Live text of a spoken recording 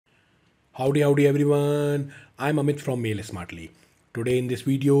Howdy everyone, I'm Amit from Mail Smartly. Today in this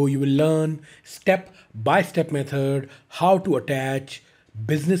video you will learn step-by-step method how to attach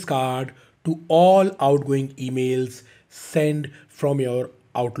business card to all outgoing emails sent from your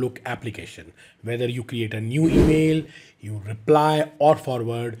Outlook application. Whether you create a new email, you reply or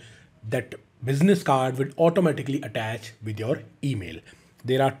forward, that business card will automatically attach with your email.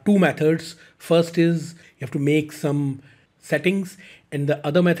 There are two methods. First is you have to make some settings, and the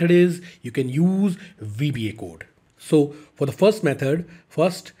other method is you can use VBA code. So for the first method,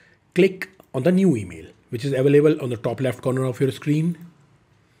 first click on the new email, which is available on the top left corner of your screen.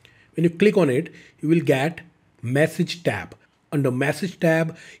 When you click on it, you will get message tab. Under message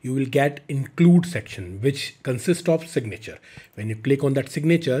tab, you will get include section, which consists of signature. When you click on that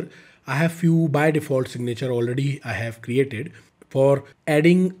signature, I have few by default signature already I have created. For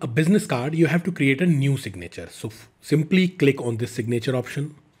adding a business card, you have to create a new signature. So simply click on this signature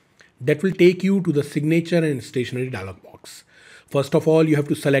option. That will take you to the signature and stationery dialog box. First of all, you have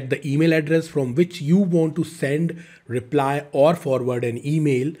to select the email address from which you want to send, reply or forward an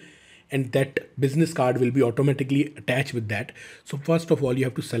email, and that business card will be automatically attached with that. So first of all, you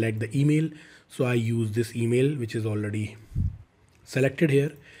have to select the email. So I use this email, which is already selected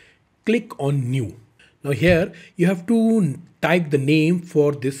here. Click on new. Now here you have to type the name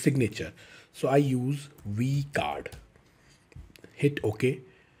for this signature. So I use V card. Hit OK.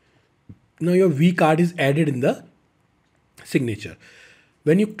 Now your V card is added in the signature.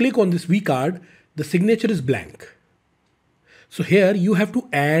 When you click on this V card, the signature is blank. So here you have to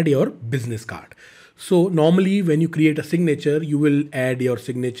add your business card. So normally when you create a signature, you will add your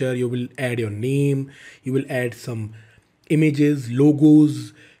signature, you will add your name, you will add some images,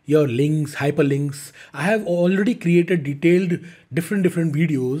 logos, your links, hyperlinks. I have already created detailed different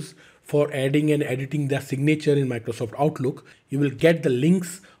videos for adding and editing the signature in Microsoft Outlook. You will get the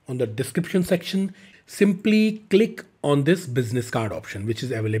links on the description section. Simply click on this business card option, which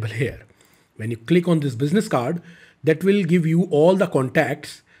is available here. When you click on this business card, that will give you all the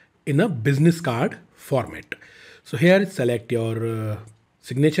contacts in a business card format. So here select your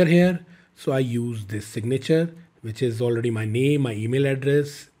signature here. So I use this signature, which is already my name, my email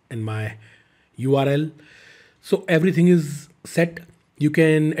address, and my URL. So everything is set. You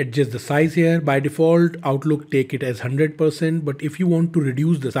can adjust the size here. By default, Outlook take it as 100%, but if you want to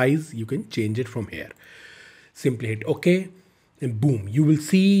reduce the size, you can change it from here. Simply hit OK, and boom, you will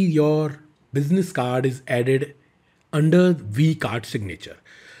see your business card is added under V card signature.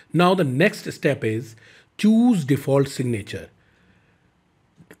 Now the next step is choose default signature.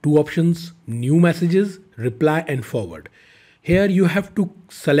 Two options: new messages, reply and forward. Here you have to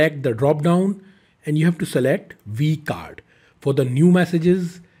select the drop down and you have to select V card for the new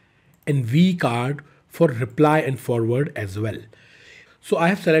messages and V card for reply and forward as well. So I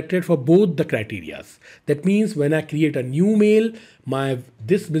have selected for both the criterias. That means when I create a new mail,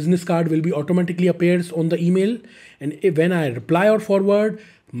 this business card will be automatically appears on the email, and when I reply or forward,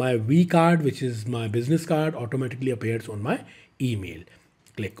 my V card, which is my business card, automatically appears on my email.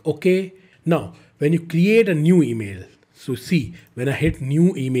 Click OK. Now when you create a new email, so see, when I hit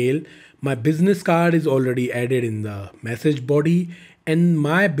new email, my business card is already added in the message body, and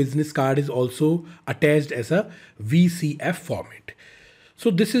my business card is also attached as a VCF format.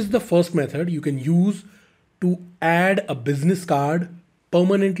 So this is the first method you can use to add a business card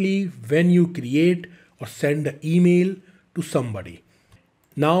permanently when you create or send an email to somebody.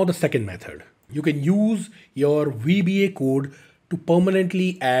 Now the second method, you can use your VBA code to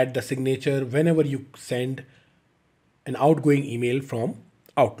permanently add the signature whenever you send an outgoing email from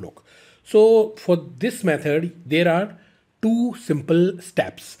Outlook. So for this method, there are two simple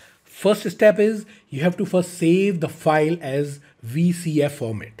steps. First step is you have to first save the file as VCF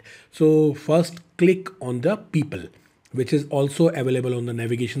format. So first click on the people, which is also available on the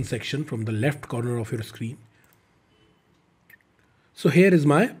navigation section from the left corner of your screen. So here is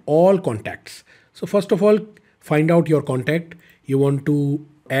my all contacts. So first of all, find out your contact you want to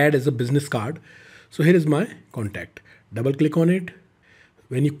add as a business card. So here is my contact. Double click on it.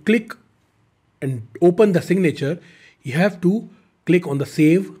 When you click and open the signature, you have to click on the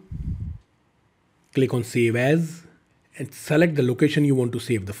save, click on save as, and select the location you want to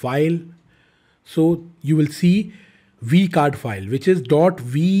save the file. So you will see V card file, which is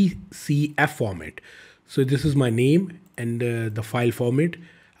 .vcf format. So this is my name and the file format.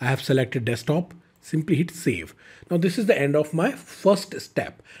 I have selected desktop. Simply hit save. Now this is the end of my first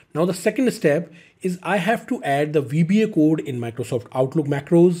step. Now the second step is I have to add the VBA code in Microsoft Outlook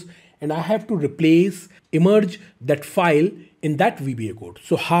macros, and I have to immerse that file in that VBA code.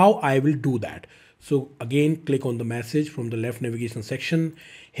 So how I will do that? So again, click on the message from the left navigation section.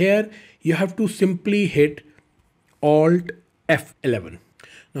 Here you have to simply hit Alt F11.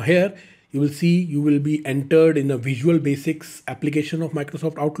 Now here you will see you will be entered in a Visual Basics application of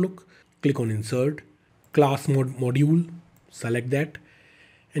Microsoft Outlook. Click on Insert, Class Module, select that.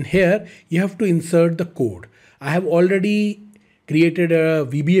 And here you have to insert the code. I have already created a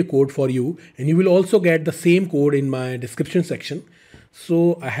VBA code for you, and you will also get the same code in my description section.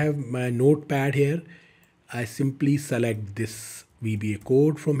 So I have my notepad here. I simply select this VBA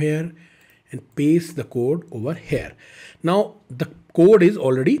code from here and paste the code over here. Now the code is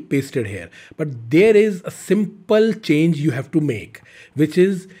already pasted here, but there is a simple change you have to make, which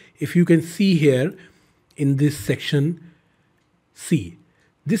is, if you can see here in this section, see,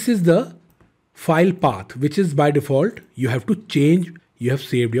 this is the file path, which is by default you have to change. You have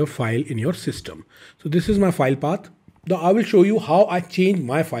saved your file in your system. So this is my file path. Now I will show you how I change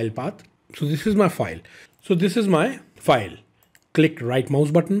my file path. So this is my file. So this is my file. Click right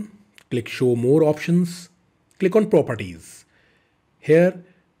mouse button, click show more options, click on properties. Here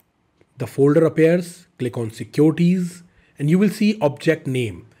the folder appears, click on securities, and you will see object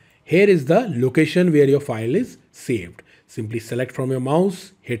name. Here is the location where your file is saved. Simply select from your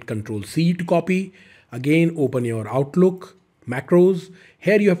mouse, hit Ctrl C to copy. Again, open your Outlook macros.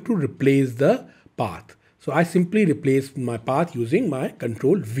 Here you have to replace the path. So I simply replace my path using my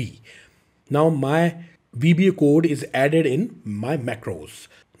Ctrl V. Now my VBA code is added in my macros.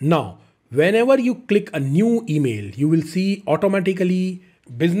 Now, whenever you click a new email, you will see automatically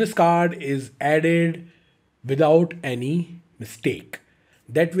business card is added without any mistake.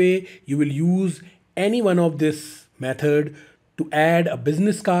 That way you will use any one of this method to add a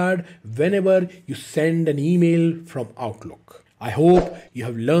business card whenever you send an email from Outlook. I hope you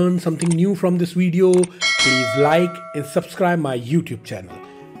have learned something new from this video. Please like and subscribe my YouTube channel.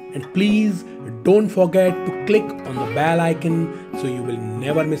 And please don't forget to click on the bell icon so you will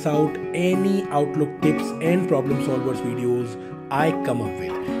never miss out any Outlook tips and problem solvers videos I come up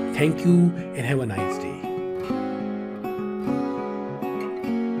with. Thank you and have a nice day.